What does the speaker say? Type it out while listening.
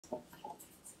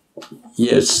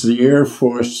Yes, the Air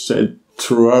Force said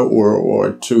throughout World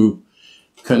War II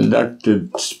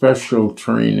conducted special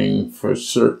training for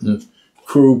certain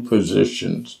crew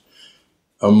positions.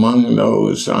 Among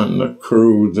those on the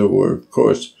crew, there were, of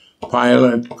course,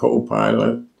 pilot,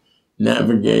 co-pilot,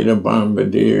 navigator,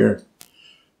 bombardier,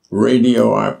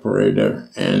 radio operator,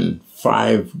 and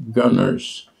 5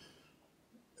 gunners.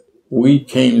 We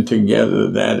came together,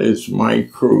 that is my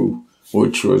crew,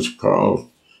 which was called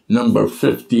number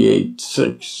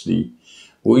 5860.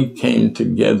 We came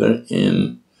together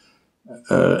in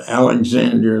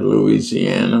Alexandria,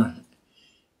 Louisiana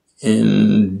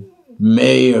in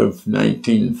May of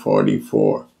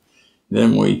 1944.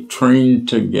 Then we trained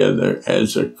together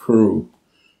as a crew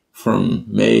from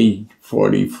May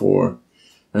 44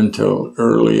 until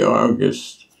early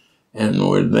August, and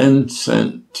were then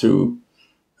sent to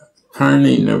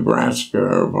Kearney, Nebraska,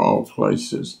 of all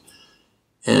places.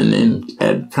 And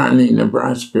at Kearney,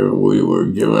 Nebraska, we were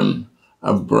given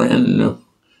a brand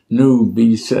new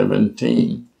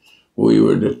B-17. We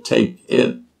were to take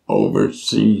it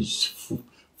overseas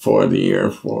for the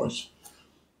Air Force.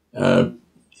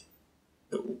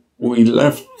 We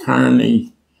left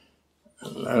Kearney,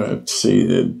 let's see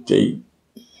the date.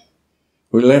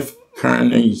 We left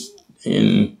Kearney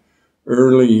in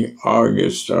early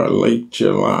August or late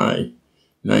July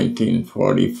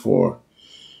 1944.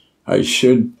 I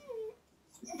should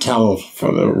tell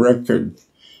for the record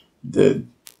that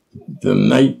the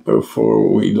night before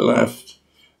we left,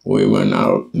 we went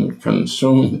out and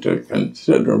consumed a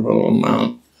considerable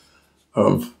amount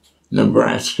of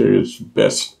Nebraska's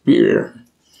best beer.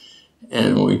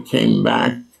 And we came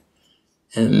back,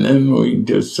 and then we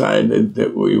decided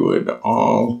that we would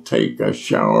all take a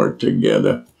shower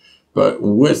together, but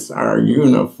with our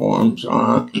uniforms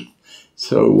on.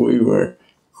 So we were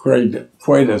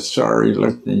quite a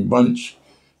sorry-looking bunch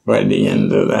by the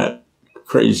end of that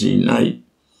crazy night.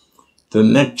 The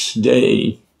next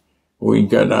day, we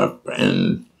got up,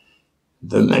 and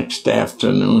the next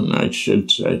afternoon, I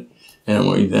should say, and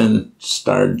we then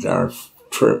started our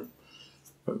trip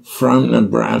from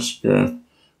Nebraska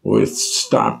with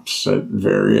stops at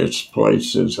various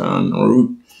places en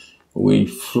route. We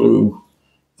flew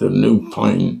the new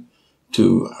plane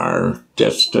to our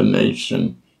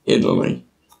destination, Italy,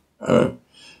 a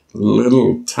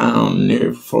little town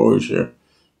near Foggia,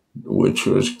 which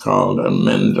was called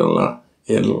Amendola,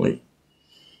 Italy.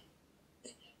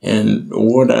 And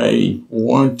what I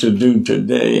want to do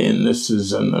today, and this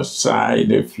is an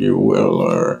aside, if you will,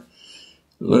 or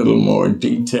a little more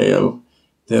detail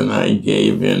than I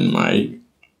gave in my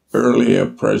earlier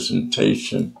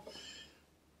presentation.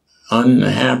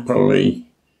 Unhappily,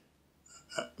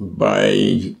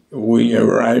 we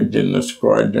arrived in the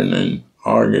squadron in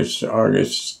August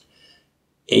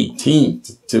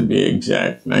 18th, to be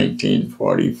exact,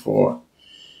 1944.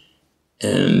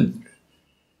 And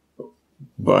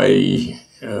by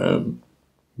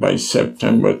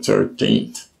September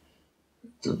 13th,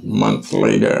 a month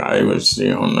later, I was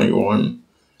the only one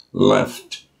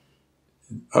left.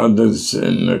 Others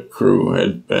in the crew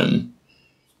had been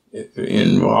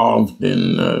involved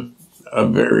in a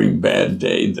very bad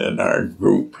day that our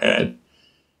group had.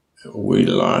 We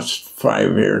lost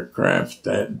 5 aircraft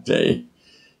that day,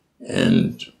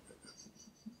 and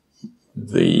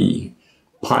the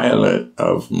pilot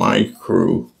of my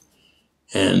crew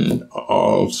and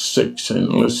all 6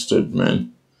 enlisted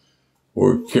men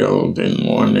were killed in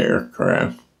one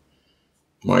aircraft.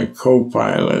 My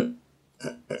co-pilot,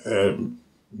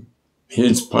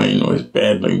 his plane was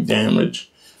badly damaged,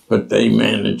 but they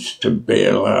managed to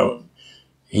bail out.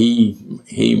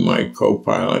 My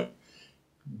co-pilot,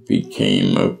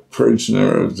 became a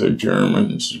prisoner of the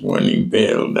Germans when he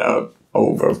bailed out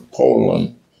over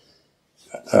Poland.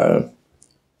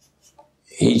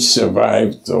 He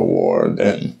survived the war,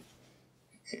 then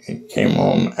came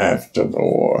home after the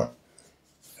war.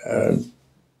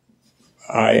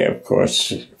 I, of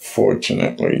course,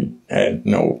 fortunately had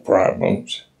no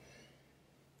problems.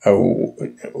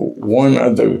 One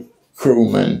other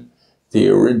crewman, the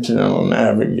original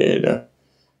navigator,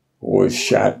 was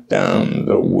shot down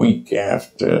the week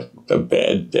after the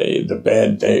bad day. The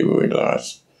bad day, we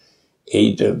lost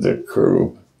 8 of the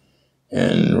crew.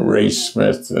 And Ray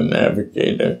Smith, the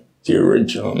navigator, the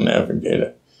original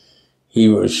navigator, he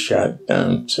was shot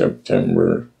down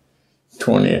September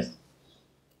 20th.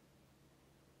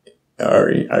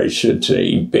 Or I should say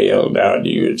he bailed out.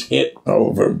 He was hit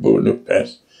over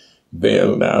Budapest,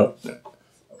 bailed out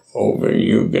over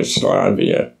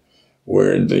Yugoslavia,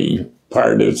 where the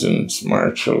partisans,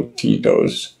 Marshal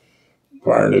Tito's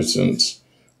partisans,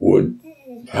 would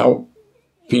help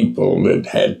people that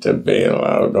had to bail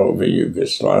out over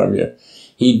Yugoslavia.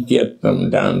 He'd get them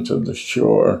down to the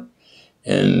shore,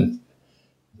 and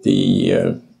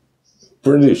the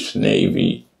British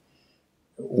Navy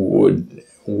would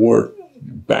work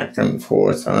back and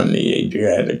forth on the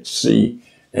Adriatic Sea,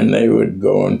 and they would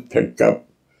go and pick up,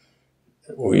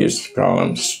 we used to call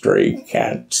them stray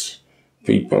cats,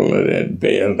 people that had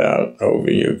bailed out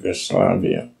over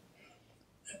Yugoslavia.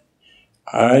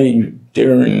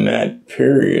 During that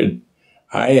period,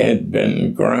 I had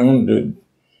been grounded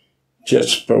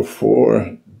just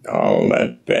before all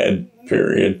that bad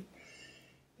period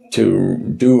to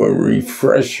do a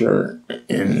refresher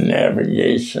in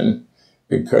navigation,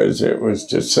 because it was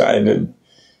decided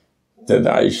that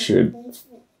I should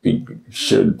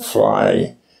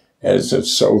fly as a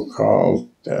so-called,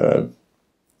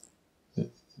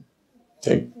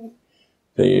 they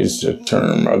used a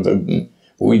term other than,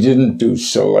 we didn't do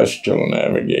celestial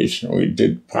navigation, we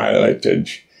did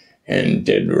pilotage and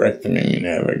did reckoning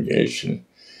navigation.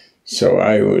 So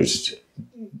I was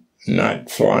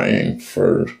not flying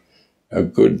for a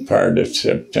good part of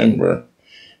September,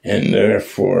 and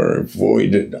therefore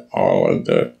avoided all of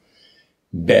the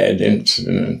bad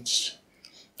incidents.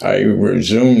 I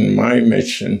resumed my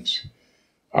missions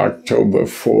October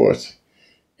 4th,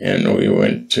 and we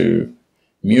went to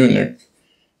Munich.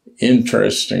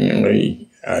 Interestingly,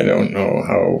 I don't know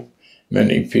how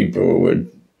many people would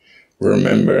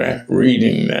remember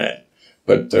reading that,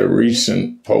 but the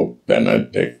recent Pope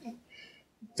Benedict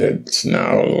that's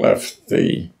now left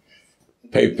the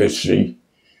papacy,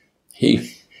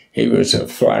 he was a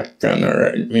flak gunner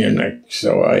at Munich,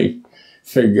 so I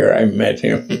figure I met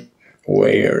him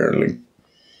way early.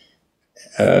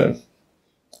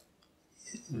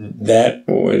 That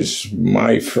was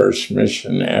my first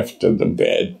mission after the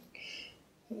bad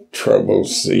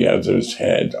troubles the others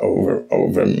had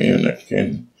over Munich,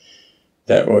 and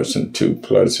that wasn't too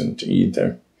pleasant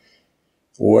either.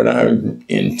 What I'm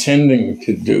intending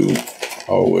to do,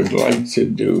 or would like to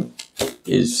do,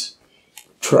 is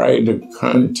try to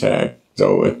contact,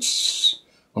 though it's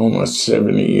almost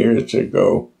 70 years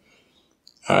ago,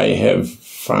 I have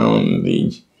found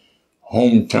the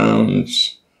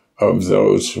hometowns of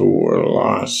those who were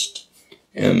lost,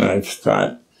 and I've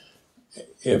thought,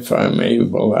 if I'm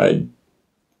able, I'd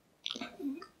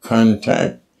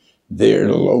contact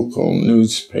their local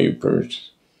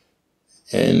newspapers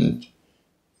and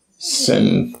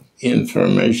send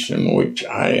information which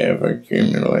I have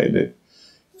accumulated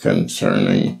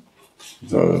concerning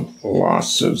the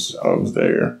losses of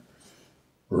their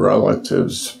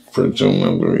relatives.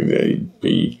 Presumably they'd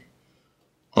be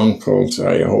uncles,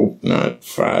 I hope not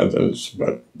fathers,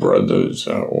 but brothers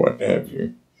or what have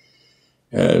you.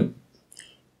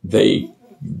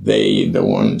 The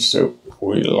ones that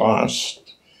we lost,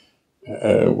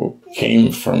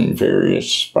 came from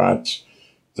various spots.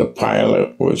 The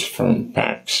pilot was from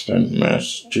Paxton,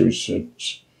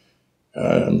 Massachusetts.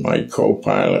 My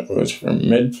co-pilot was from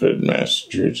Medford,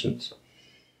 Massachusetts.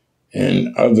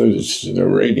 And others, the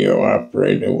radio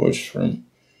operator was from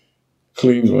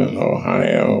Cleveland,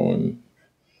 Ohio, and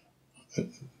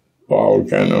ball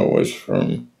gunner was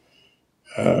from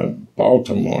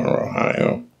Baltimore,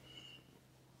 Ohio.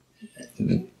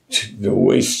 The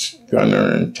waist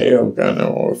gunner and tail gunner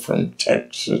were from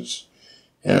Texas,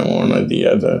 and one of the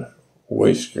other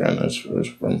waist gunners was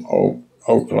from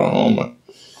Oklahoma.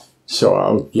 So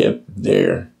I'll get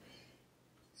their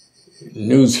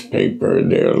newspaper,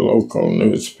 their local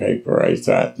newspaper, I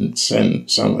thought, and send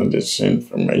some of this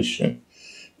information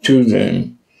to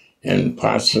them, and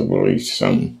possibly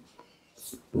some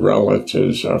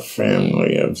relatives or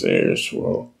family of theirs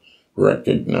will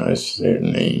recognize their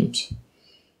names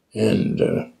and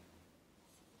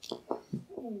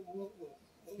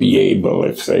be able,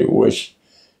 if they wish,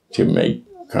 to make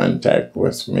contact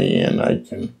with me, and I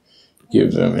can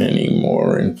give them any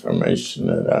more information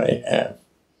that I have.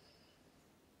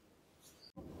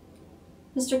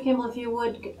 Mr. Campbell, if you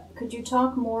would, could you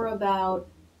talk more about,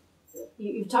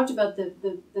 you've talked about the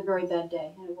very bad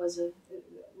day, and it was a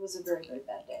very, very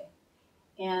bad day.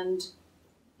 And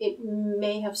it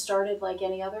may have started like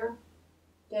any other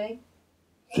day?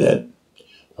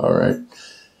 All right.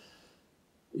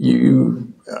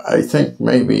 I think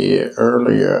maybe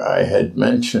earlier I had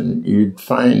mentioned you'd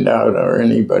find out, or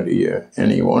anybody,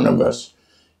 any one of us,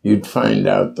 you'd find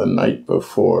out the night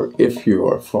before if you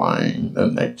were flying the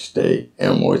next day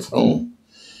and with whom.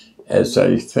 As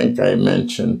I think I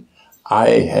mentioned,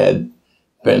 I had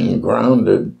been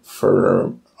grounded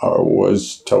or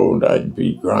was told I'd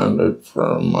be grounded for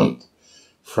a month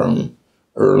from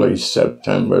early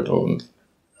September till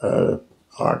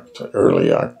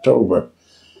early October.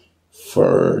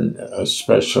 for a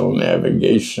special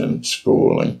navigation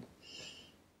schooling.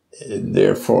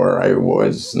 Therefore, I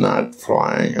was not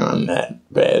flying on that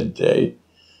bad day.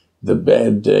 The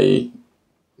bad day,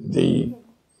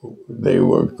 they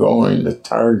were going, the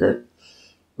target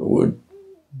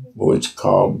was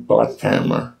called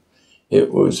Blackhammer.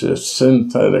 It was a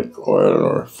synthetic oil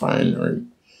refinery.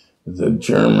 The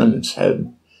Germans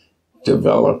had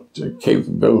developed the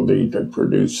capability to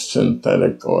produce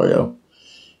synthetic oil,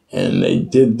 and they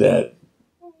did that.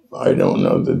 I don't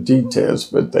know the details,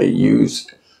 but they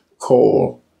used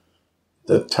coal.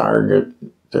 The target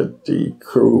that the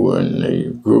crew and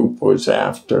the group was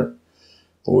after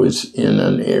was in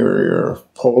an area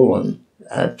of Poland,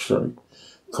 actually,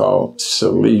 called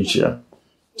Silesia.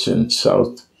 It's in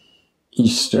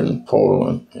southeastern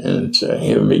Poland, and it's a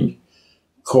heavy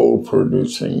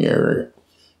coal-producing area.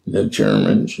 The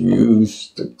Germans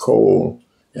used the coal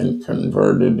and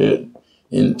converted it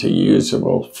into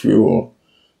usable fuel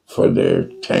for their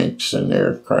tanks and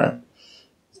aircraft.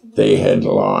 They had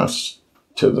lost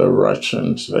to the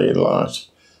Russians, they lost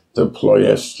the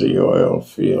Ploiesti oil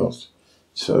fields,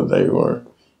 so they were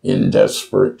in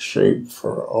desperate shape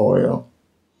for oil.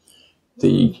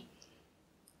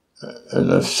 An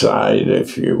aside,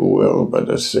 if you will, but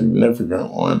a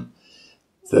significant one,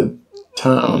 the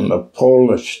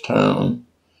Polish town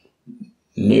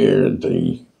near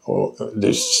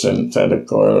this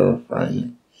synthetic oil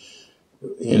refinery,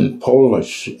 in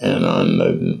Polish and on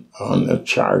the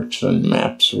charts and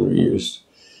maps we used,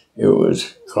 it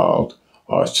was called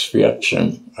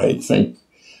Oświęcim, I think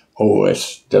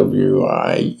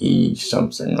OSWIE,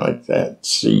 something like that,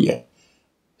 CEM.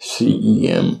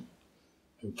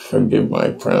 Forgive my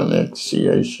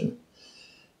pronunciation.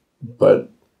 But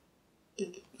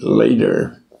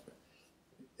later,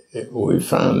 we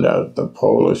found out the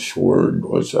Polish word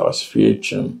was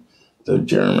Oświęcim, the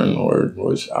German word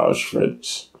was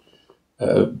Auschwitz.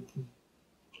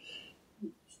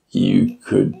 You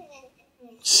could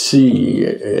see,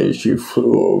 as you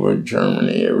flew over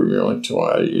Germany, every once in a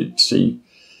while you'd see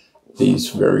these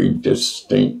very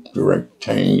distinct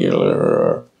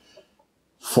rectangular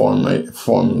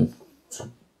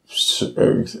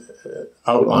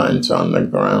outlines on the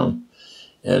ground,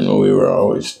 and we were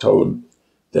always told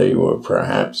they were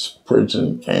perhaps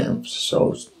prison camps,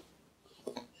 so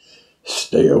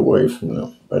stay away from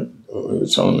them. But it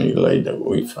was only later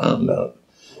we found out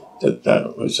that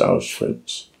that was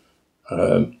Auschwitz.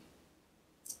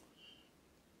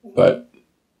 But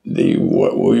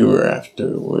what we were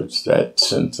after was that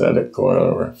synthetic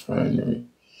oil refinery.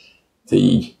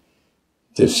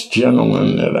 This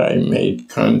gentleman that I made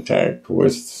contact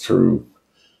with through,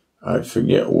 I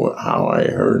forget how I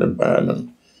heard about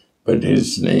him, but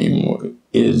his name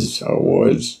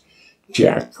was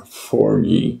Jack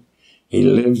Forgy. He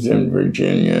lived in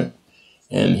Virginia,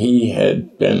 and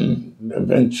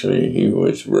eventually he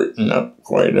was written up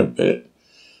quite a bit.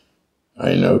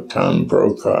 I know Tom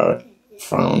Brokaw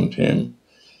found him,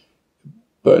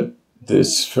 but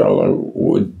this fellow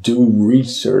would do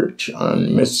research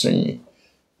on missing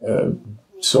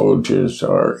soldiers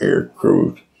or air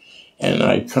crew, and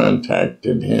I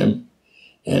contacted him,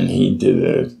 and he did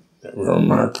a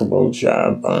remarkable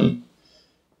job on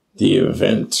the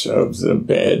events of the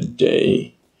bad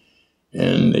day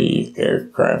and the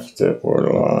aircraft that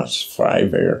were lost.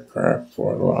 5 aircraft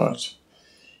were lost.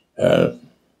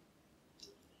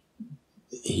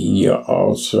 He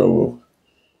also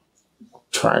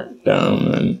tracked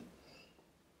down, and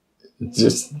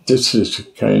this is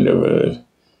kind of a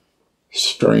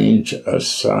strange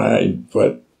aside,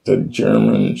 but the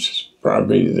Germans,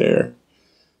 probably their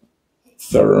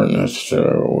thoroughness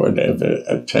or whatever,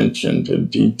 attention to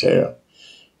detail,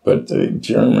 but the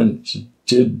Germans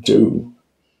did do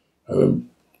a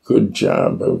good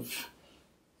job of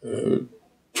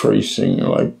tracing,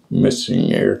 like,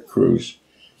 missing air crews.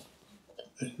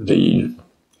 The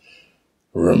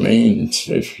remains,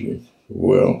 if you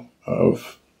will,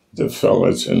 of the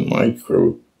fellas in my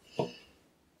crew,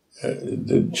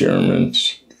 the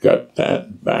Germans got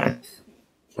that back,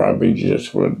 probably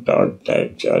just with dog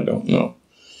tags, I don't know.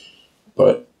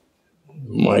 But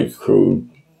my crew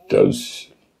does,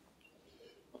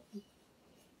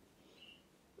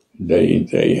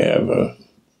 they have a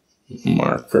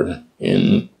marker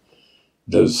in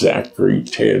the Zachary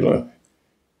Taylor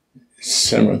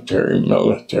Cemetery,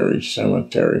 military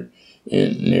cemetery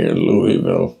near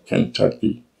Louisville,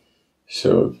 Kentucky.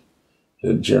 So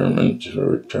the Germans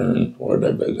returned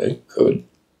whatever they could.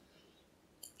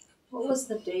 What was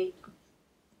the date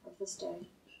of this day?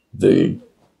 The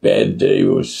bad day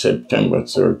was September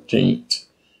 13th,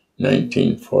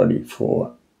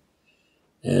 1944.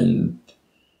 And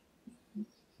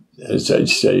as I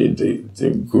say,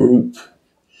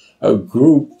 a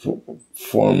group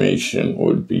formation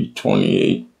would be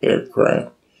 28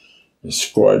 aircraft. A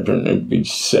squadron would be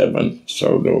 7.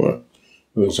 So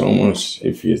it was almost,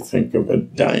 if you think of a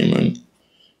diamond,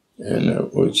 and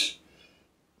it was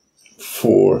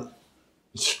 4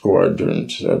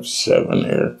 squadrons of 7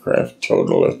 aircraft,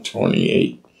 total of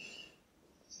 28.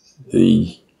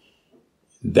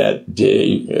 That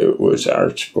day, it was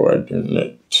our squadron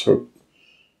that took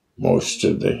most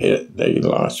of the hit. They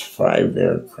lost 5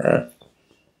 aircraft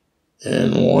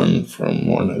and 1 from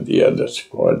one of the other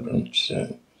squadrons.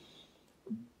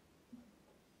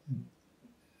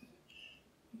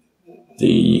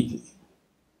 The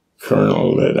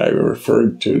colonel that I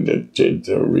referred to that did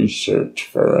the research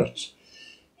for us,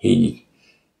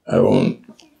 I won't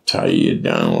tie you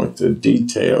down with the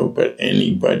detail, but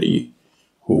anybody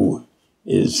who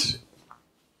is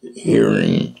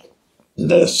hearing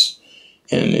this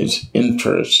and is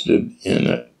interested in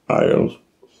it, I'll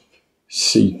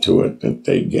see to it that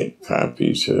they get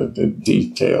copies of the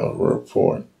detailed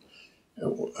report.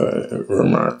 A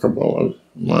remarkable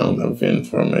amount of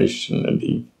information that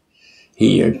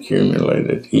he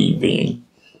accumulated, he being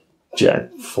Jack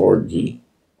Forgy.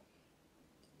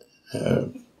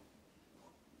 Do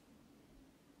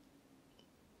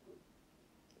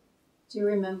you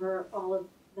remember all of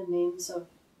the names of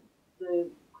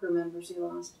the crew members you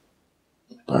lost?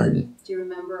 Pardon? Do you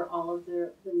remember all of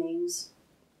the names?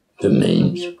 The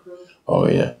names? Of your crew? Oh,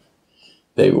 yeah.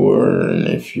 They were, and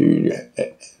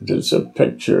there's a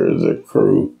picture of the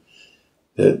crew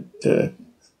that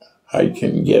I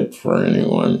can get for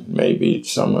anyone. Maybe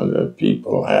some of the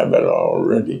people have it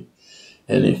already.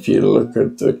 And if you look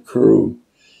at the crew,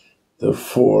 the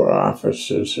 4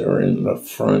 officers are in the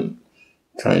front,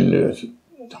 kind of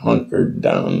hunkered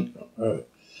down,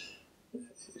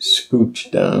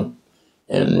 scooched down,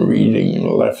 and reading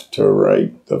left to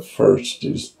right. The first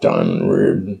is Don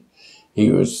Reardon. He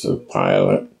was the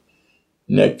pilot.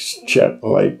 Next, Chet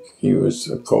Lake. He was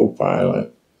the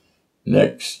co-pilot.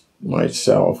 Next,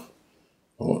 myself.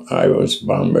 I was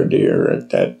bombardier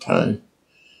at that time.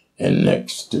 And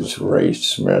next is Ray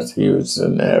Smith. He was the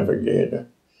navigator.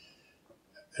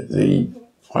 The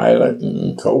pilot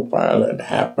and co-pilot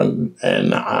happened,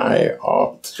 and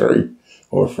all 3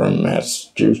 were from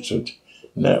Massachusetts.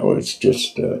 And that was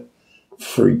just a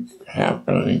freak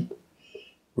happening.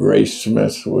 Ray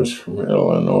Smith was from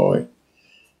Illinois.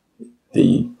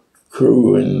 The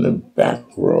crew in the back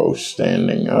row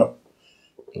standing up,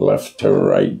 left to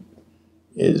right,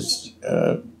 is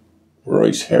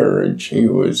Royce Herridge. He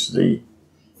was the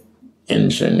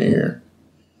engineer.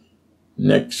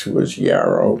 Next was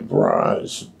Yarrow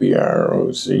Braz,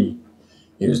 B-R-O-Z.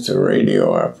 He was the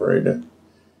radio operator.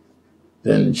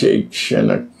 Then Jake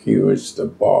Shinnock, he was the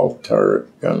ball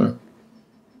turret gunner.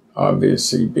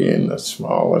 Obviously, being the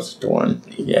smallest one,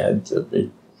 he had to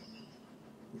be.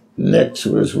 Next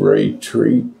was Ray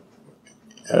Treat.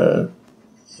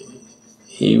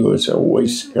 He was a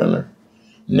waist gunner.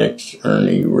 Next,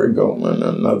 Ernie Riggleman,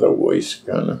 another waist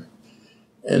gunner.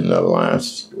 And the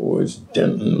last was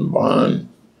Denton Bond,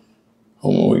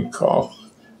 whom we call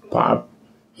Pop.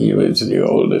 He was the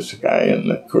oldest guy in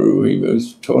the crew. He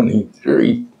was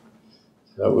 23,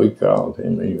 so we called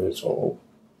him. He was old.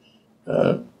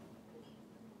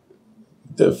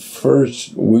 The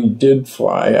first, we did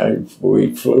fly,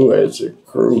 we flew as a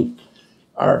crew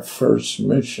our first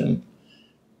mission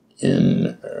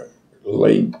in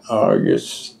late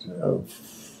August of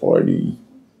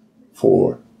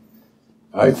 44.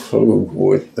 I flew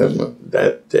with them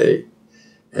that day,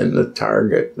 and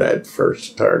that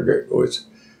first target was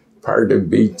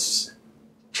Pardubice,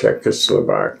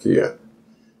 Czechoslovakia.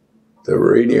 The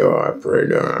radio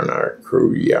operator on our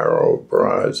crew, Yarrow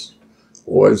Braz,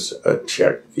 was a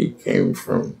Czech. He came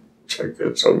from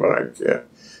Czechoslovakia,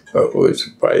 but was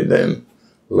by then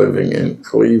living in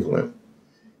Cleveland.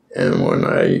 And when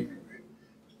I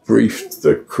briefed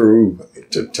the crew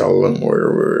to tell them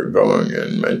where we were going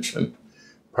and mentioned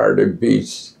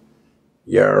Pardubice,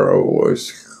 Yarrow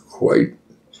was quite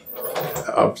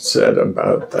upset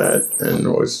about that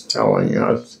and was telling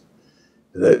us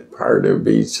that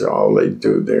Pardubice, all they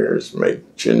do there is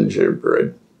make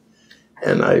gingerbread.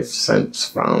 And I've since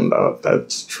found out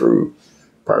that's true.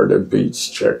 Pardubice,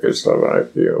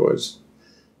 Czechoslovakia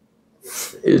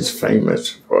is famous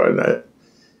for that.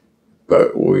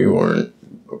 But we weren't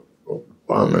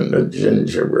bombing the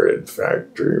gingerbread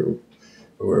factory.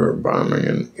 We were bombing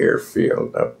an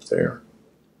airfield up there.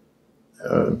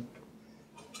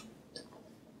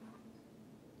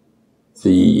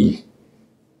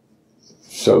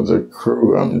 So the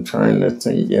crew, I'm trying to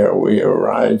think, yeah, we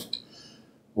arrived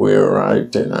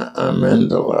in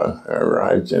Amendola,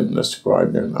 arrived in the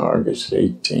squadron August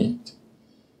 18th.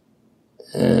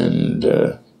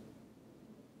 And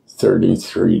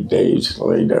 33 days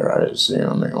later, I was the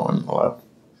only one left.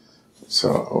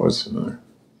 So it wasn't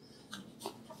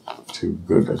too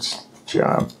good a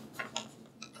job.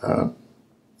 Do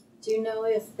you know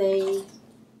if they,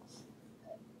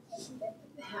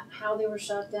 how they were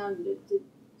shot down?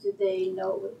 Did they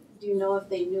know, do you know if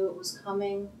they knew it was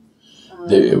coming?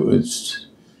 It was,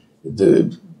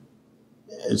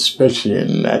 especially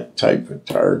in that type of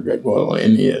target, well,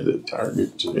 any of the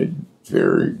targets, it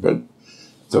varied, but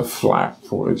the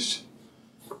flak was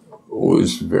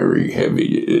very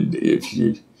heavy.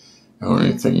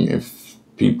 If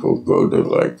people go to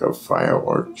like a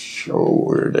fireworks show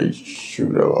where they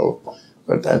shoot a lot,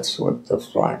 but that's what the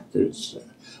flak is.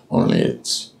 Only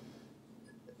it's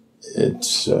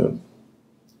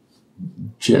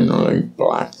generally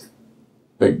black,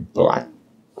 big black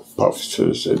puffs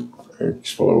as it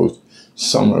explodes.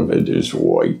 Some of it is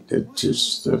white. It's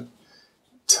just the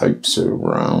types of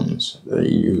rounds they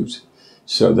use.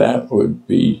 So that would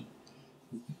be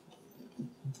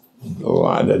a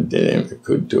lot of damage. It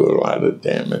could do a lot of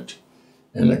damage.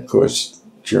 And of course,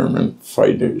 German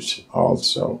fighters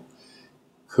also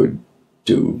could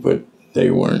do, but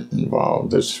they weren't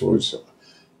involved.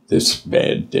 This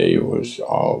bad day was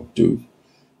all due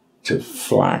to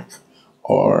flak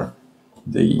or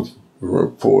the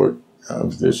report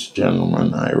of this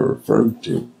gentleman I referred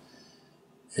to.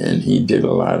 And he did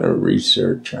a lot of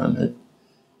research on it.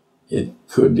 It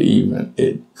could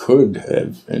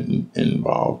have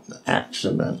involved an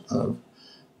accident of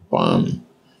bomb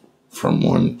from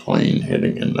one plane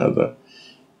hitting another.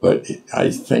 But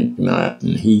I think not,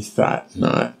 and he thought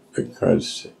not,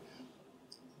 because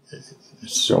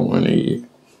so many,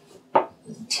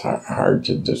 it's hard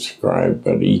to describe,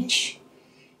 but each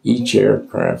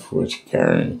aircraft was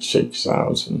carrying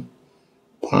 6,000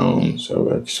 pounds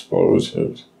of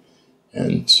explosives.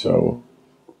 And so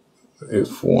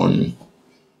if one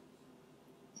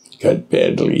got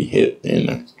badly hit in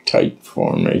a tight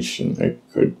formation, it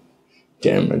could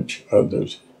damage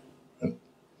others.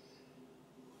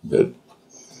 But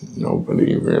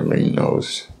nobody really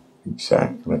knows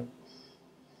exactly.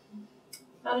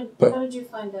 How did you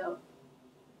find out?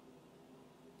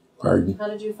 Pardon? How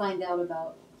did you find out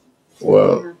about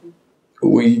Well, what happened?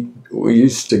 we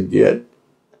used to get,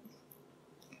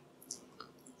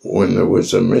 when there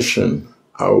was a mission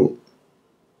out,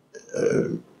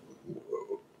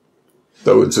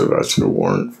 those of us who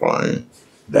weren't flying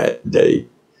that day,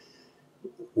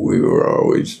 we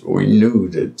knew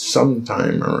that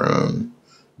sometime around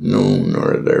noon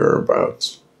or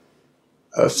thereabouts,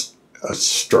 a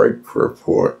strike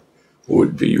report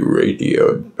would be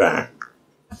radioed back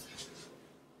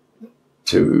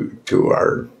to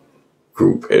our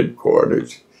group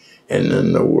headquarters, and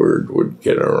then the word would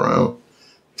get around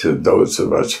to those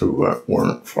of us who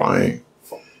weren't flying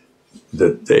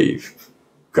that they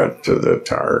got to the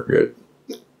target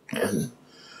and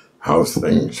how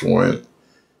things went.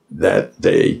 That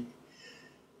day,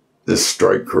 the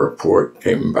strike report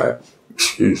came back,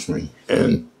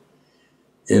 and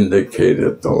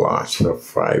indicated the loss of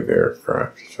 5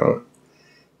 aircraft.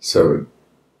 So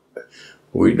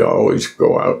we'd always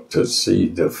go out to see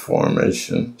the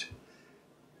formation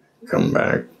come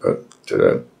back, but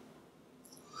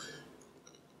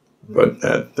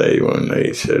that day when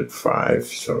they said 5,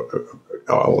 so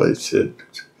all they said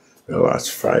was they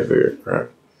lost 5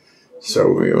 aircraft.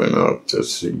 So we went out to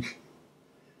see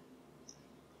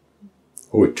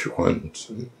which ones.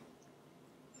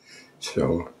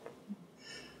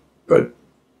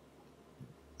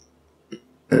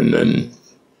 And then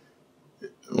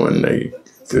when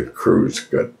the crews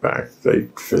got back,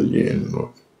 they'd fill you in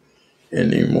with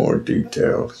any more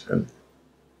details. And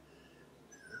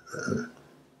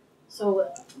So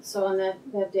on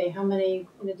that day, how many,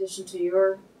 in addition to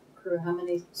your crew, how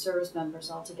many service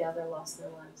members altogether lost their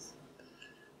lives?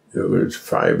 It was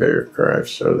 5 aircraft,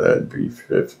 so that'd be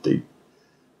 50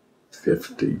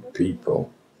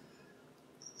 people.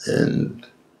 And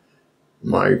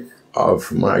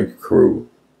of my crew,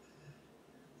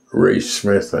 Ray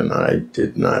Smith and I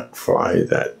did not fly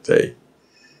that day.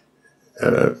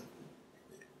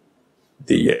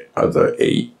 The other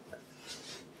 8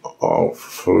 all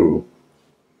flew.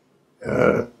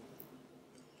 And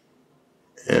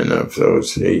of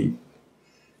those 8,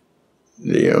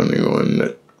 the only one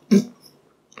that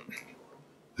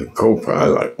the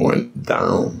co-pilot went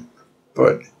down,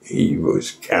 but he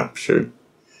was captured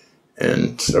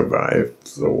and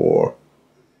survived the war.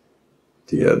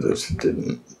 the others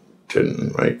didn't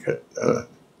make it.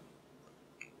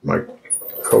 My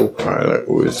co-pilot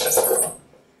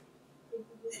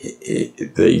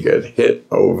they got hit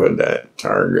over that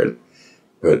target,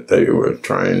 but they were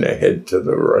trying to head to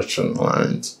the Russian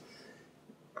lines,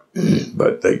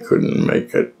 but they couldn't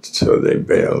make it, so they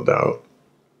bailed out.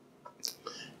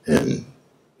 And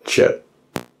Chet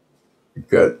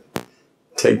got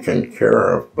taken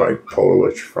care of by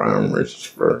Polish farmers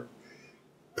for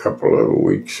a couple of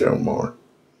weeks or more.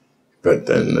 But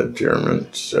then the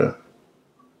Germans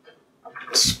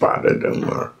spotted him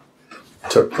or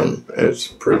took him as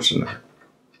prisoner.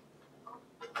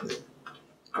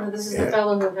 Oh, this is the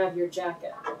fellow who had your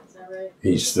jacket, is that right?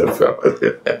 He's the fellow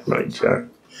that had my jacket.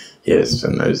 Yes,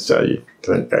 and as I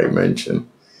think I mentioned,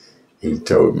 he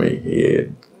told me he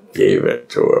had gave it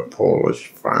to a Polish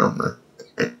farmer.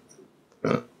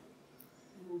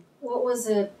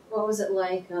 What was it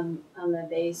like on the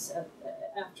base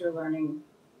after learning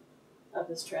of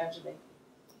this tragedy?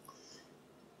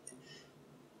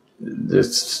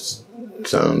 This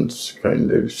sounds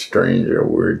kind of strange a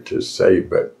word to say,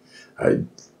 but I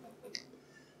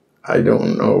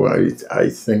don't know. I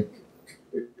think,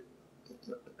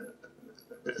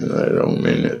 and I don't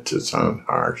mean it to sound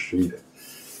harsh either,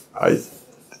 I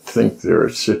think there are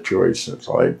situations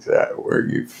like that where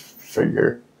you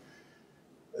figure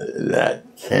that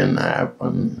can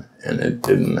happen, and it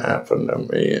didn't happen to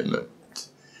me, and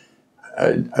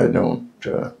I don't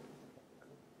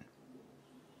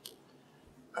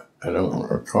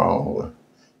recall.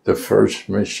 The first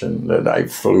mission that I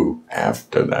flew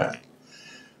after that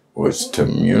was to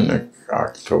Munich,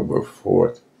 October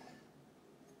 4th,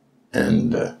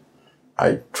 and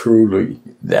I truly,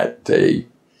 that day,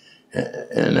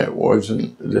 and it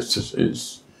wasn't, this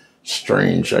is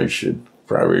strange, I should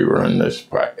probably run this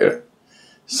by a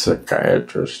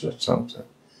psychiatrist or something.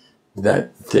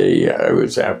 That day I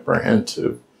was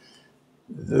apprehensive.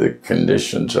 The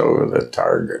conditions over the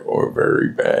target were very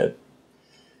bad.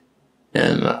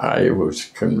 And I was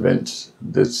convinced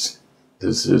this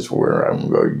is where I'm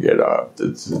going to get off.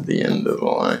 This is the end of the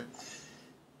line.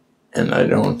 And I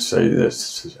don't say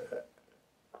this,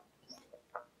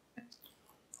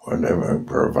 whatever,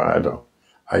 bravado.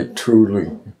 I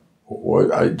truly,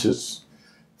 I just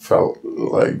felt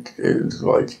like it was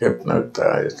like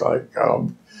hypnotized, like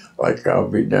I'll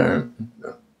be done.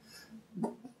 Do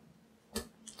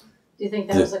you think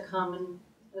that was a common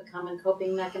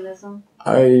coping mechanism?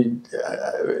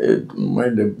 It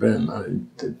might have been.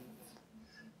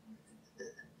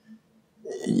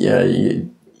 Yeah,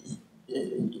 you'd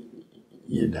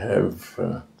have.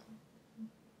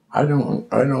 I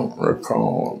don't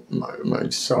recall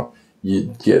myself.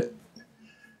 You'd get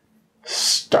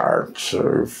starts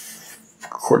or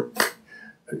quick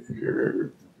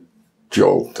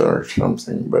jolt or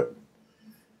something, but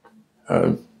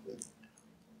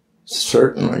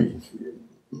certainly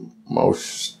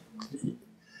most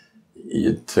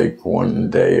you'd take one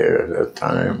day at a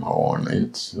time or one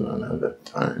incident at a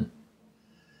time.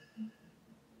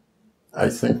 I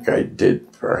think I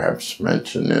did perhaps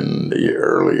mention in the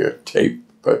earlier tape,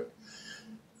 but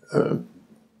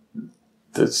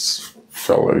this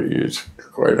fellow is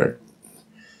quite a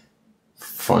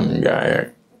fun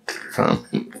guy, a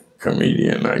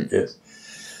comedian, I guess.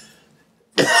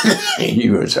 He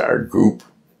was our group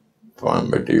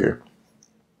bombardier,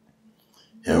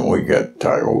 and we got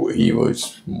tired. He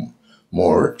was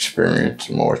more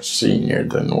experienced, more senior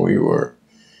than we were,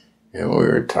 and we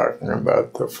were talking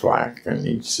about the flak, and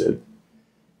he said,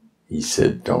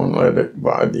 "Don't let it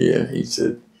bother you." He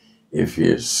said, if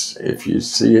you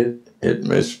see it, it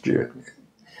missed you.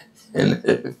 And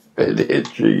if it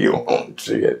hits you, you won't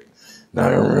see it. And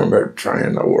I remember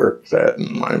trying to work that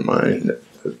in my mind.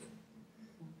 It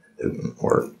didn't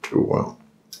work too well.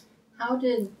 How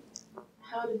did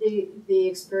the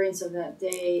experience of that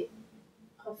day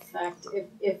affect,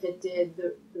 if it did,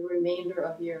 the remainder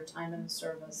of your time in the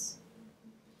service?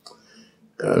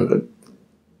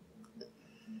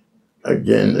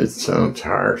 Again, it sounds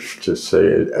harsh to say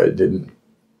it. I didn't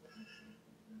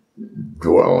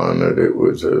dwell on it. It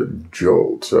was a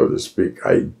jolt, so to speak.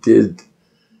 I did,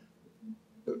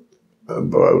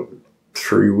 about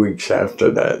 3 weeks after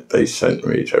that, they sent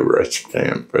me to rest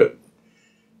camp at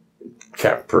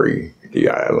Capri, the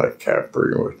Isle of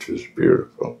Capri, which is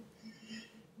beautiful.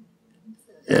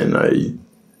 And I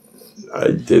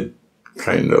did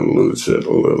kind of lose it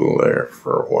a little there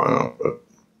for a while,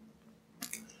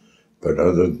 but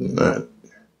other than that,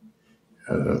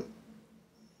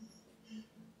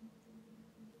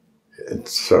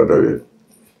 it's sort of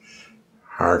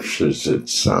harsh as it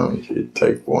sounds. You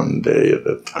take one day at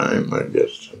a time, I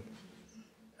guess.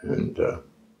 And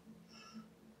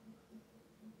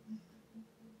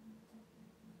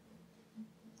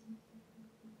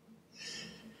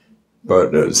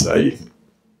but as I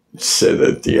said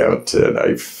at the outset,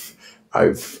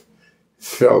 I've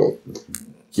felt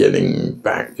getting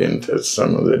back into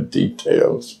some of the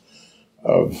details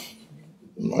of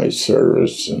my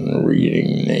service and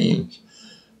reading names.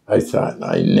 I thought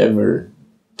I never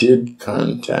did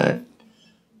contact,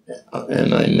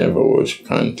 and I never was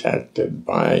contacted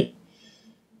by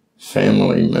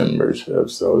family members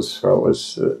of those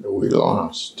fellows that we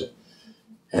lost.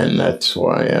 And that's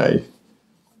why I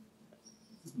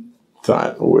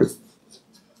thought with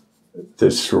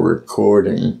this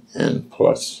recording, and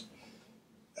plus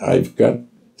I've got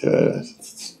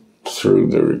through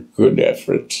the good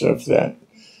efforts of that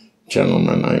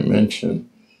gentleman I mentioned,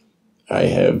 I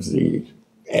have the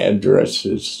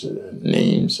addresses,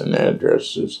 names and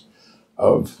addresses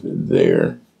of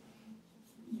their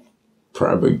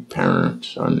probably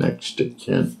parents or next of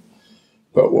kin.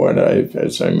 But what I've,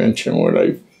 as I mentioned, what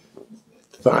I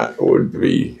thought would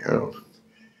be,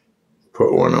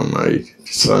 put one of my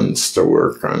sons to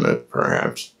work on it,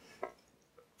 perhaps.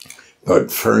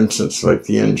 But for instance, like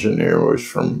the engineer was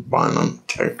from Bonham,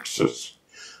 Texas.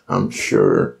 I'm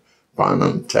sure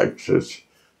Bonham, Texas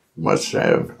must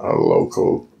have a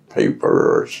local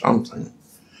paper or something.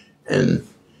 And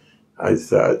I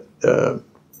thought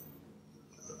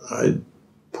I'd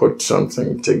put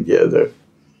something together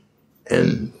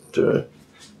and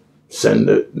send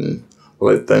it and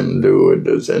let them do it.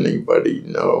 Does anybody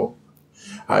know?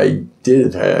 I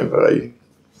did have, I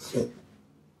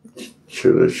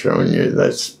should have shown you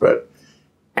this, but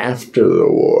after the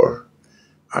war,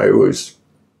 I was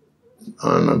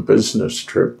on a business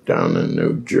trip down in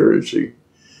New Jersey,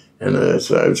 and as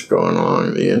I was going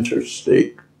along the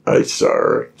interstate, I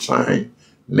saw a sign,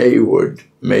 Maywood,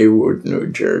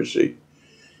 New Jersey.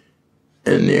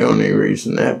 And the only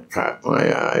reason that caught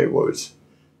my eye was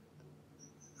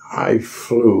I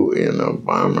flew in a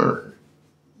bomber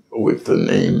with the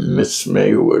name Miss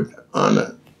Maywood on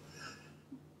it,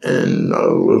 and a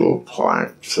little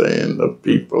plaque saying the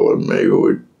people of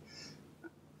Maywood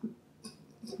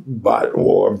bought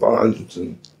war bonds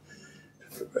and,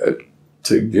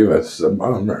 to give us the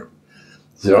bomber.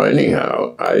 So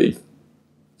anyhow,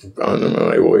 on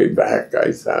my way back,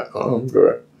 I thought, oh, I'm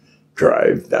going to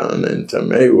drive down into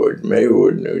Maywood.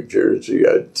 Maywood, New Jersey,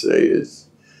 I'd say is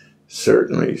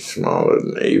certainly smaller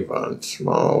than Avon,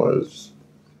 small as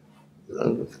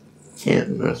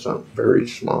Canton or something, very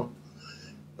small.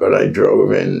 But I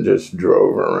drove in, just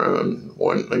drove around,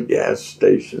 went to the gas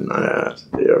station. I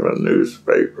asked, do you have a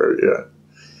newspaper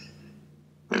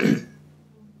yet?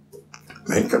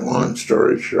 Make a long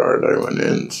story short, I went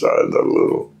in, saw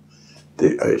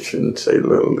I shouldn't say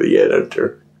little, the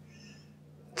editor,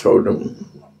 told him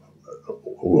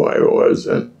who I was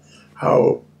and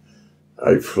how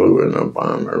I flew in a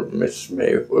bomber, Miss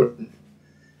Maywood.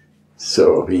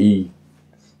 So the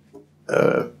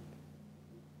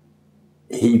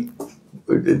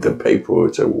paper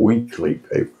was a weekly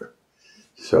paper.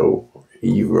 So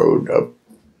he wrote up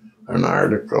an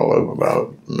article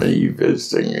about me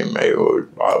visiting in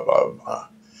Maywood, blah, blah, blah.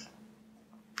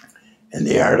 And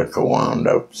the article wound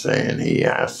up saying he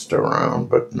asked around,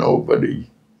 but nobody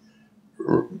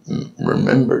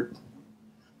remembered.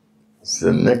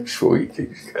 So next week,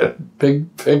 he's got a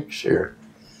big picture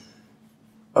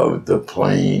of the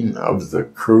plane, of the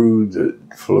crew that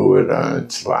flew it on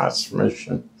its last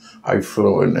mission. I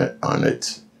flew in it on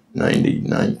its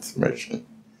 99th mission.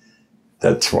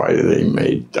 That's why they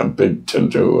made a big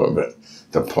to-do of it.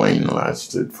 The plane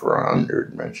lasted for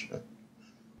 100 missions.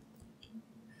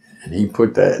 And he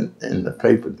put that in the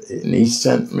paper, and he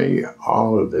sent me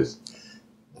all of this.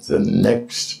 The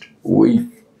next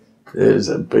week, there's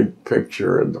a big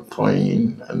picture of the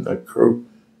plane and the crew.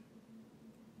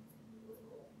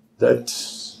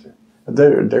 That's,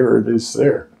 there it is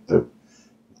there.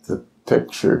 The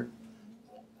picture,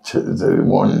 to the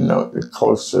one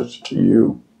closest to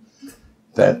you,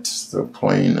 that's the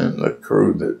plane and the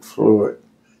crew that flew it.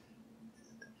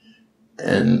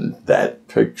 And that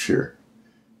picture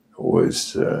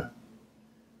was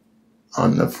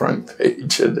on the front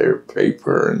page of their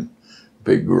paper and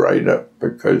big write-up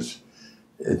because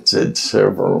it said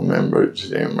several members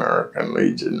of the American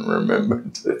Legion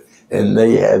remembered it, and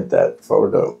they had that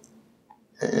photo.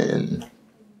 And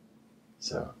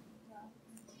so,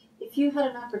 if you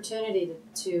had an opportunity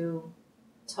to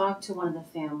talk to one of the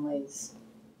families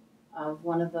of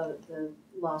one of the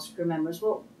lost crew members,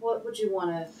 what would you want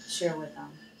to share with them?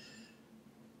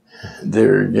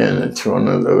 There again, it's one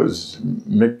of those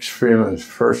mixed feelings.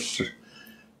 First,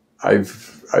 I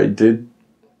did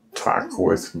talk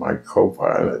with my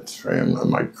co-pilot's family.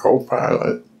 My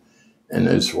co-pilot and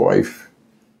his wife,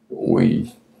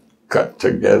 we got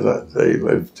together. They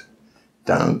lived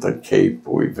down at the Cape.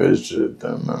 We visited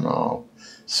them and all.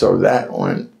 So that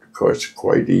went, of course,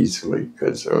 quite easily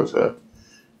because there was a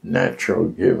natural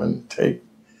give and take.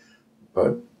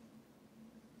 But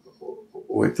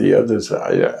with the others,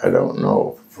 I don't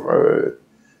know.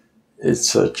 It's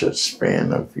such a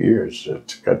span of years.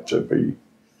 It's got to be,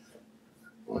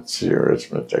 what's the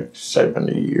arithmetic,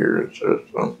 70 years or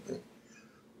something.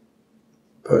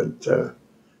 But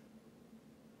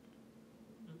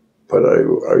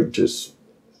I just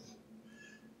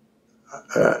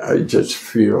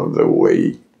feel the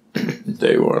way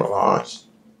they were lost.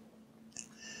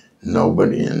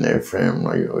 Nobody in their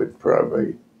family would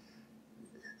probably,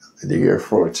 the Air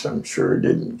Force, I'm sure,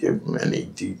 didn't give them any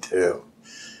detail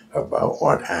about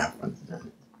what happened.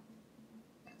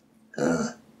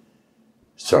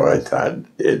 So I thought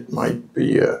it might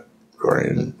be a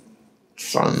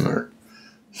grandson or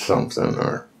something,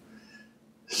 or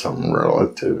some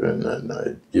relative, and then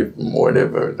I'd give them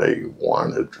whatever they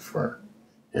wanted for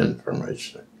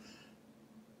information.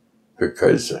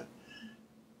 Because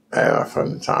I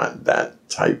often thought that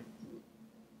type,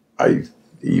 I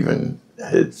even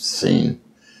had seen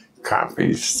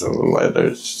copies of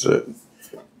letters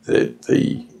that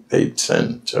they'd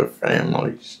send to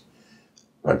families.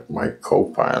 But my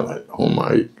co-pilot, whom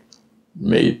I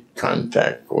made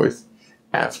contact with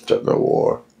after the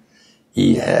war,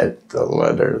 he had the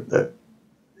letter that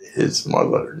his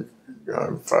mother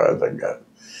and father got.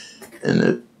 And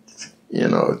it,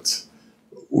 it's,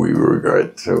 we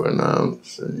regret to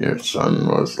announce that your son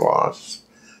was lost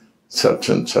such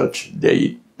and such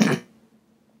date.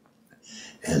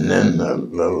 And then the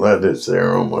letters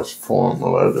there, almost form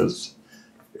letters,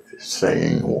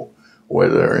 saying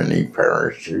whether any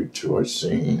parachutes were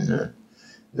seen, and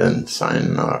then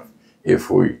signing off. If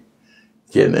we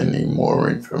get any more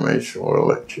information, we'll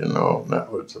let you know. And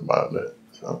that was about it.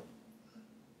 So,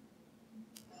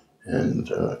 and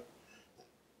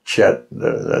Chet,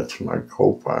 that's my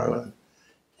co-pilot.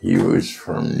 He was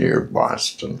from near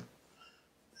Boston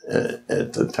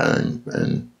at the time,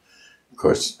 and of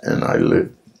course, and I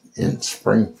lived in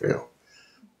Springfield.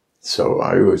 So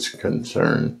I was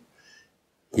concerned.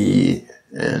 He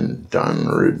and Don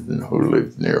Ridden, who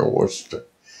lived near Worcester,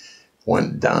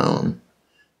 went down,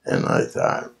 and I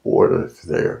thought, what if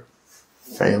their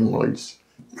families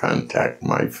contact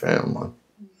my family?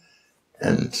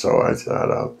 And so I thought,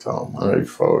 I'll tell them. I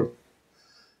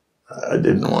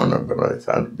didn't want to, but I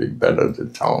thought it'd be better to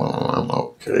tell them I'm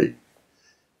okay.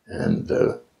 And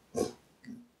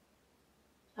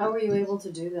how were you able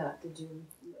to do that? Did you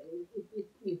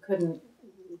couldn't,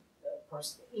 of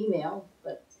course, email,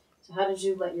 but so how did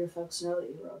you let your folks know that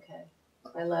you were okay?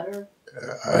 By letter?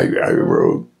 I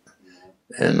wrote,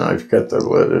 and I've got the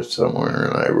letter somewhere,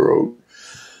 and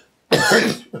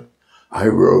I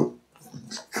wrote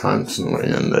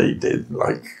constantly, and they did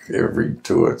like every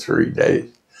 2 or 3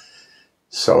 days.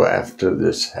 So after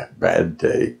this bad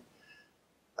day,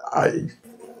 I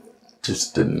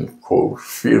just didn't, quote,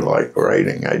 feel like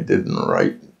writing. I didn't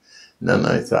write. And then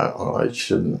I thought, well, I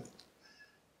shouldn't.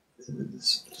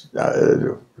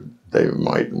 They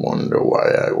might wonder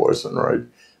why I wasn't writing.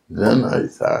 Then I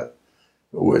thought,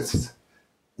 with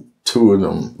 2 of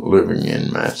them living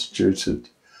in Massachusetts,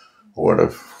 what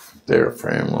if their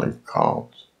family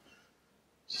calls?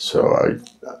 So I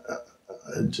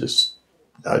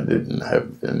didn't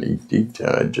have any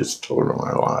detail. I just told them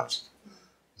I lost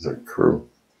the crew.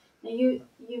 Now you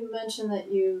mentioned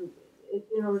that you,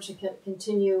 in order to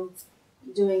continue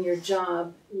doing your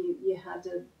job, you had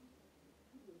to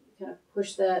kind of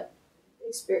push that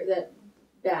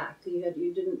back.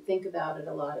 You didn't think about it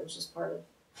a lot. It was just part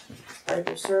of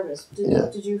your service.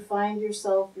 Did you find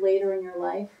yourself later in your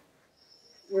life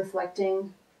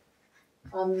reflecting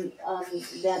on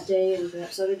that day and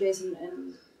perhaps other days,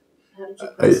 and how did you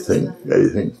process that? I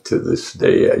think to this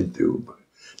day I do,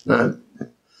 but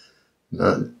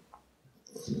not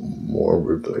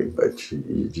morbidly, but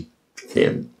you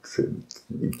can't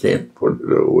put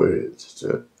it away. It's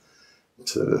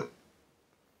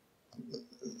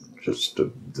just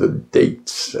the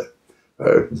dates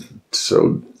are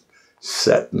so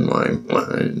set in my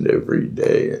mind every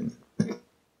day, and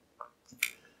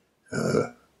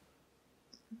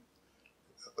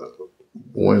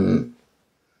when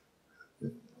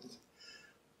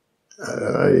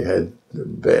I had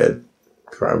bad,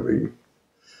 probably,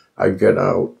 I got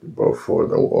out before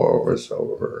the war was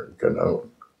over. I got out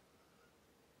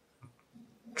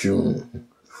June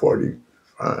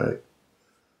 45.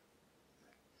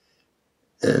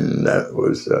 and that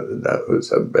was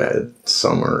a bad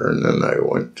summer. And then I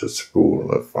went to school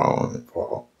the following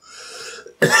fall.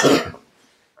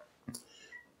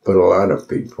 But a lot of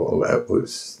people, that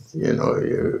was,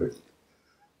 you're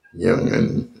young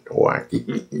and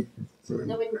wacky.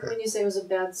 Now, when you say it was a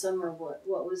bad summer, what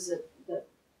was it that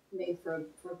made for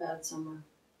a bad summer?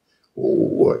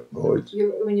 What? As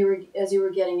you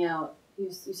were getting out,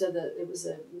 you said that it was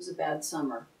a bad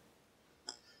summer.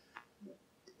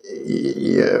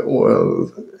 Yeah,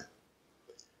 well,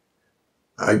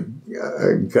 I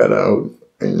got out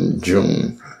in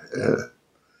June,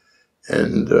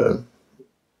 and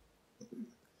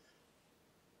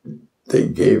they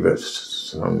gave us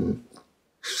some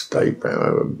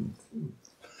stipend,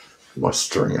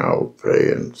 mustering out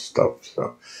pay and stuff.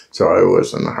 So I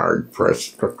wasn't hard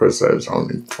pressed because I was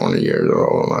only 20 years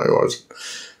old and I wasn't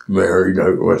married. I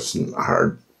wasn't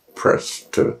hard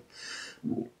pressed to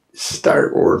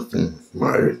start working.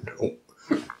 Went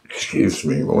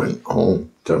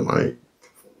home to my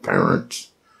parents'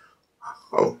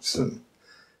 house and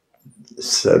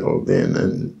settled in,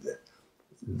 and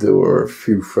there were a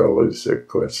few fellows, of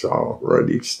course,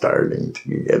 already starting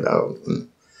to get out, and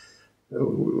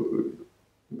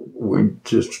we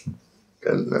just,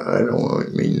 and I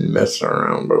don't mean mess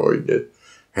around, but we did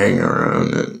hang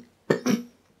around and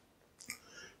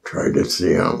try to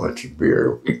see how much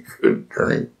beer we could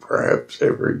drink, perhaps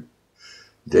every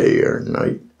day or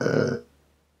night.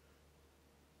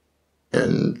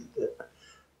 And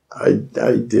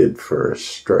I did for a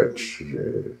stretch.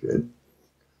 It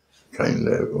kind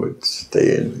of would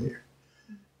stay in here.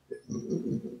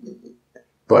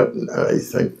 But I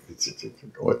think,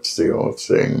 what's the old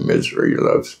saying, misery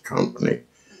loves company.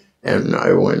 And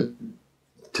I went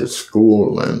to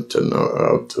school then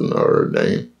out to Notre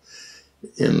Dame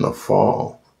in the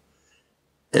fall.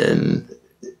 And,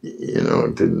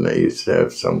 didn't they used to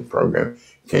have some program,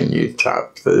 can you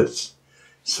top this?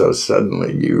 So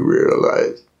suddenly you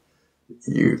realize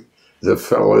the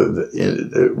fellow in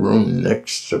the room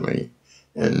next to me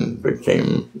and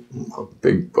became a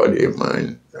big buddy of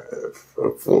mine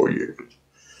for 4 years.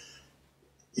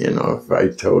 If I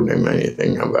told him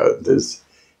anything about this,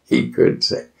 he could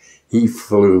say. He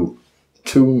flew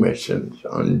 2 missions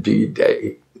on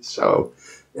D-Day. So,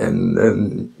 and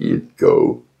then you'd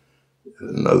go,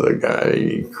 another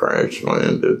guy crash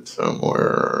landed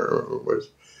somewhere, or was,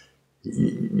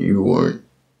 you weren't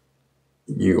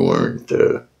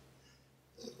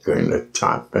going to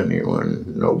top anyone.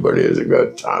 Nobody has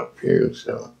got top you,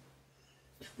 so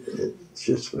it's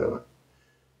just, the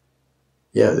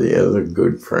other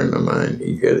good friend of mine,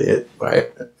 he got hit by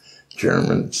a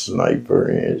German sniper,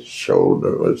 and his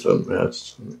shoulder was a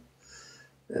mess.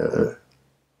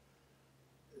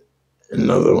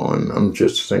 Another one, I'm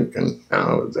just thinking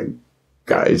now, the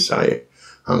guys I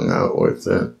hung out with,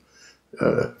 a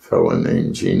fellow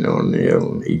named Gene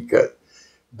O'Neill, and he got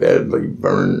badly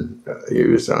burned. He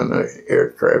was on an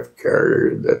aircraft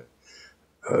carrier that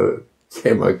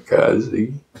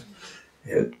kamikaze.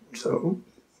 And so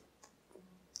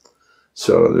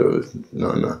there was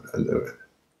none of it.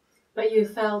 But you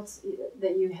felt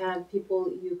that you had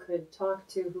people you could talk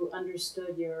to who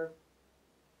understood you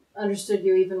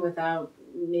even without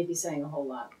maybe saying a whole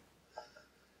lot.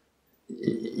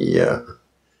 Yeah,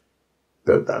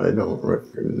 but I don't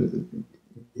reckon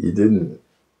he didn't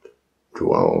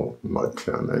dwell much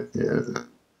on it. Yeah.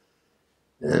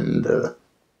 And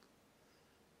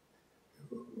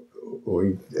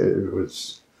it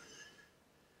was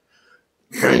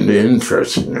kind of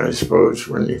interesting, I suppose,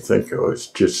 when you think it was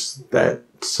just that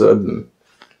sudden,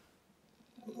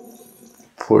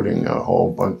 putting a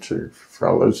whole bunch of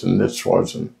fellas, and this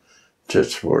wasn't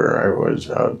just where I was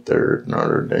out there at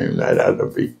Notre Dame. That had to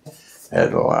be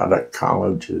at a lot of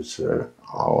colleges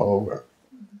all over.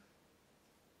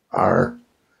 Our,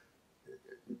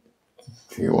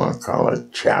 if you want to call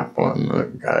it chaplain,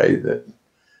 the guy that,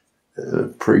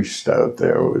 the priest out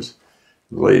there was,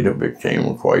 later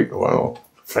became quite well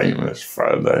famous,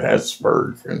 Father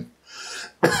Hesburgh, and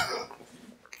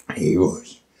he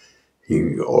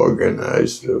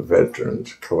organized a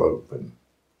veterans club, and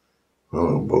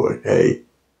oh boy, hey,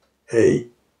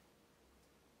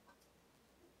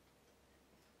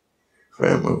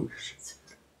 vamoose.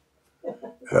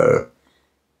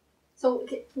 So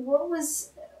what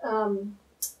was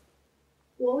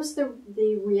the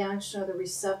reaction or the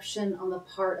reception on the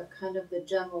part of kind of the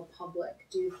general public,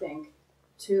 do you think,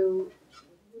 to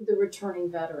the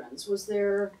returning veterans? Was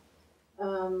there,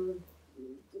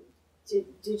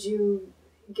 did you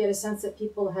get a sense that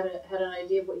people had an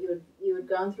idea of what you had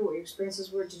gone through, what your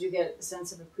experiences were? Did you get a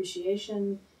sense of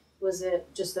appreciation? Was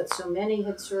it just that so many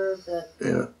had served that?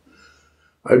 Yeah.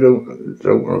 I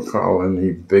don't recall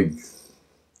any big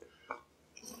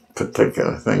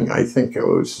particular thing. I think it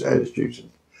was, as you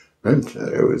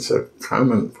mentioned, it was a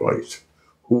commonplace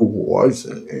who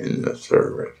wasn't in the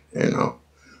service,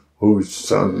 whose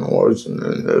son wasn't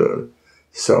in the,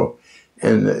 so,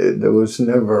 and there was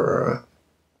never,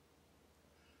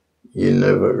 you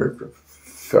never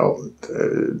felt,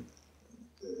 it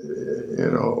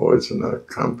wasn't a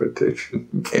competition.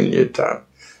 Can you top?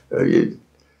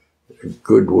 A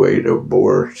good way to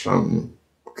bore some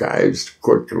guys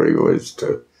quickly was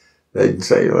they'd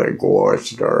say like war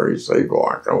stories, they'd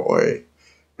walk away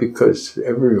because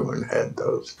everyone had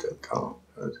those to tell.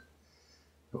 It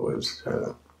was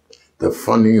the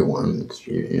funny ones,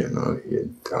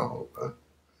 you'd tell. But,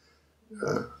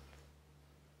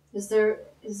 is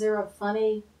there a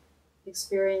funny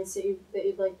experience that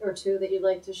you'd like, or two that you'd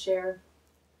like to share?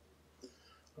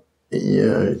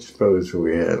 Yeah, I suppose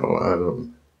we had a lot of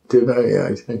them. Did I?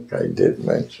 I think I did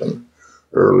mention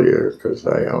earlier, because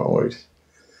I always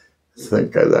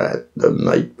think of that the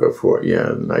night before. Yeah,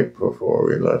 the night before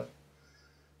we left,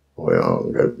 we all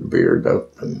got bearded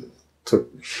up and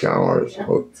took showers.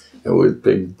 Yeah. It was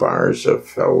big bars of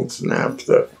Feld's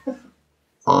naphtha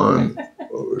on.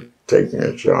 Taking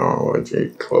a shower with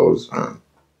your clothes on.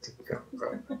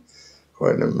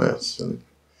 Quite a mess. And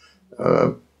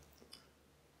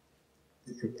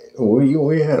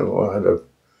we had a lot of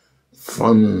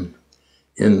fun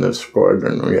in the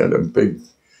squadron. We had a big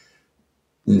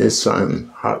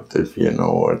Nissan hut, if you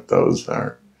know what those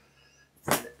are.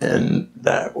 And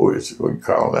that was, we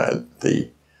call that the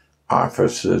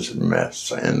officers'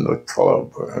 mess and the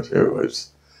club. It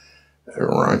was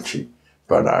raunchy.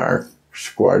 But our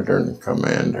squadron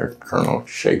commander, Colonel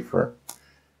Schaefer,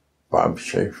 Bob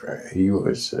Schaefer, he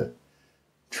was a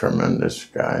tremendous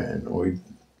guy, and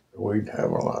we'd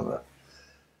have a lot of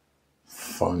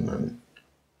fun, and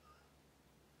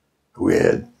we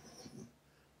had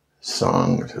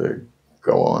songs that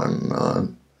go on and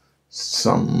on,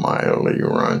 some mildly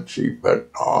raunchy, but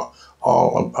all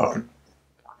about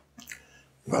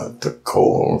the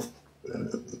cold.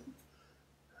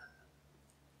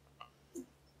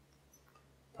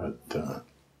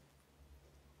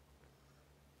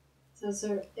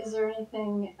 So is there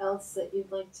anything else that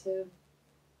you'd like to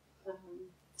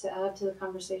add to the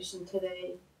conversation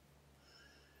today?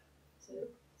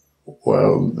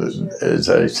 Well, as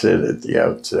I said at the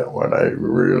outset, what I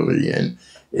really, and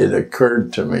it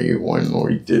occurred to me when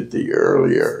we did the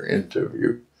earlier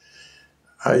interview,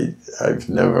 I've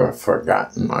never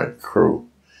forgotten my crew,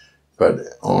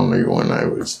 but only when I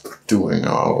was doing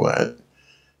all that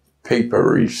paper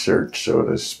research, so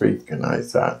to speak, and I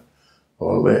thought,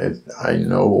 well, I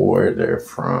know where they're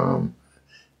from,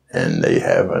 and they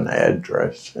have an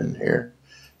address in here.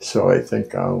 So I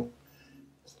think I'll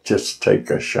just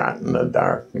take a shot in the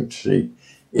dark and see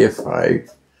if I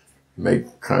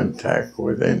make contact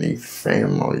with any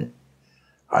family.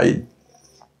 I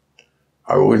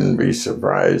wouldn't be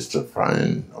surprised to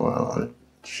find, well, I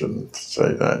shouldn't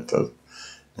say that,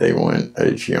 they went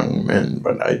as young men,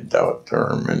 but I doubt there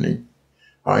are many.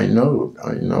 I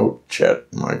know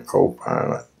Chet, my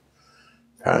co-pilot,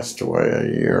 passed away a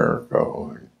year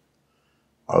ago, and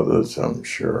others I'm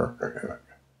sure.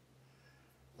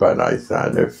 But I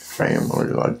thought if family,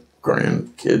 like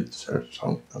grandkids or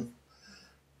something,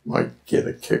 might get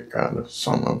a kick out of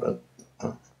some of it.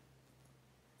 Okay.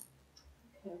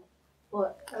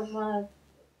 Well, I want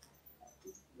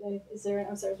to, is there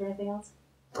anything else?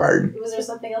 Pardon? Was there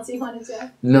something else you wanted to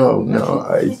add? No,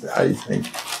 I think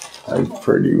I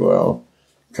pretty well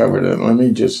covered it. Let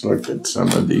me just look at some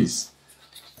of these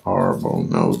horrible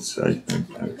notes. I think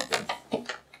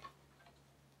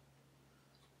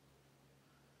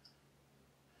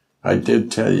I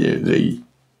did tell you they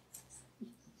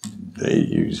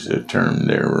use the term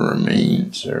their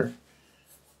remains, or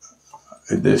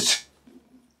this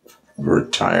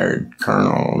retired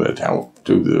colonel that helped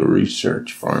do the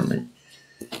research for me.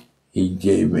 He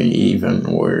gave me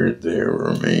even where their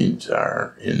remains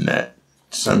are in that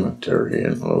cemetery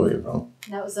in Louisville.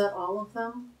 Now, is that all of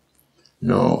them?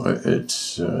 No,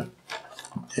 it's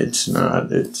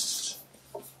not. It's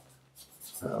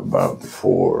about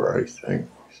 4, I think.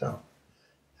 So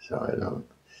I don't.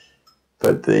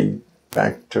 But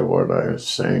back to what I was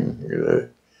saying.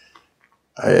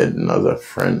 I had another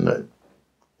friend that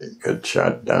got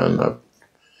shot down up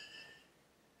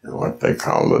in what they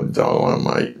call the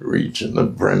Dolomite region, the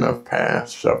Brenner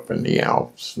Pass up in the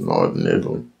Alps, northern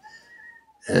Italy.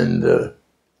 And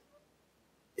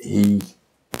he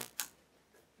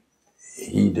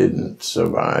didn't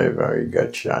survive, or he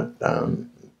got shot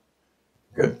down.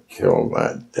 got killed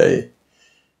that day,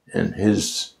 and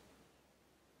his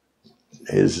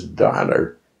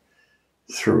daughter,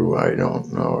 through I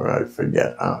don't know, I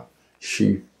forget how,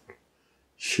 she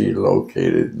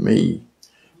located me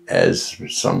as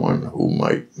someone who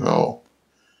might know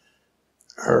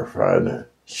her father.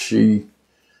 She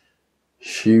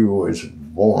was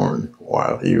born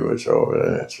while he was over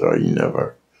there, so he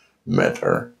never met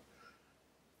her.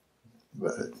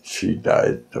 But she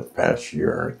died the past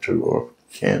year or two of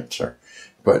cancer.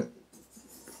 But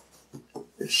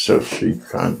so she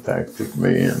contacted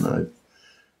me, and I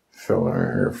fill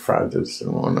her father's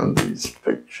in one of these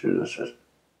pictures.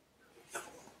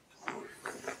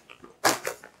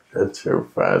 That's her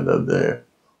father there,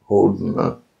 holding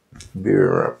a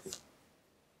beer up.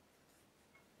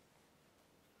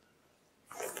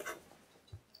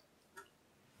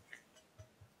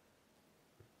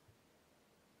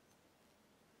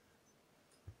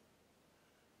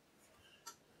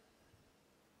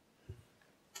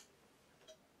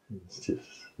 It's just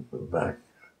the back.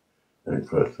 And of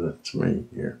course, that's me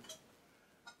here.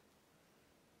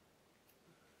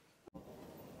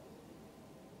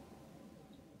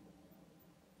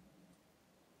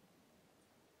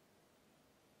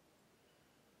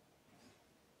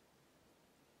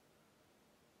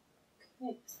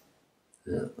 Okay.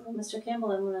 Yeah. Well, Mr.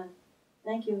 Campbell, I want to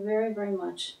thank you very, very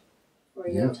much for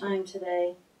your time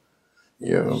today.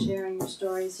 Yeah. Sharing your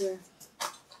stories here.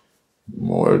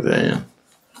 More than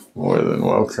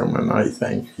welcome, and I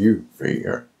thank you for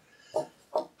your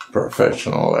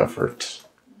professional efforts.